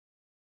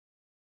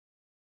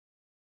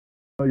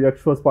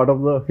YAKSH was part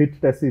of the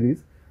HIT test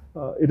series.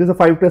 It is a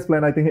 5-test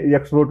plan. I think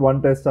YAKSH wrote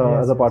 1 test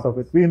as a part of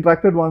it. We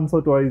interacted once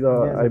or twice,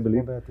 I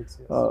believe.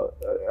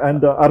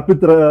 And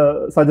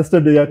Arpit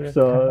suggested YAKSH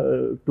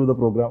to the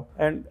program.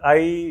 And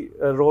I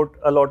wrote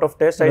a lot of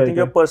tests. I think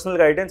your personal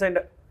guidance and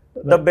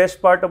the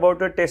best part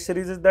about your test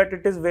series is that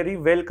it is very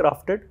well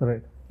crafted.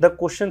 Right. The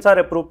questions are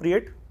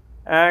appropriate,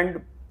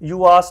 and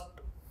you asked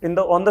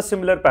on the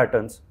similar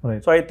patterns.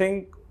 Right. So I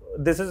think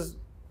this is,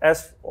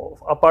 as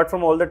apart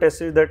from all the test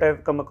series that I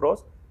have come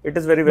across, it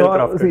is very well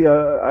crafted. See,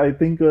 I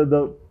think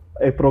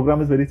a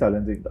program is very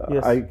challenging.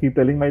 Yes. I keep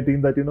telling my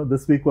team that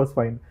this week was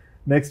fine.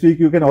 Next week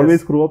you can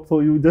always screw up,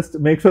 so you just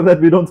make sure that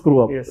we don't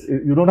screw up. Yes.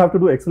 You don't have to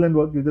do excellent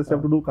work, you just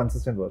have to do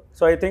consistent work.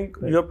 So I think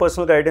your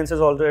personal guidance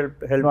has also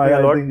helped me a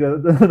lot. I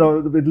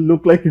think it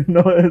looked like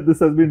this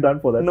has been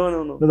done for that.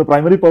 No. The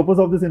primary purpose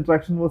of this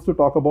interaction was to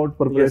talk about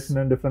preparation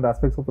and different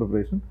aspects of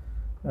preparation.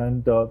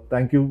 And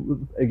thank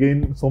you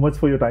again so much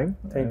for your time.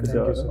 Thank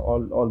you,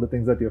 all the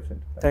things that you have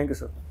shared. Thank you,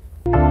 sir.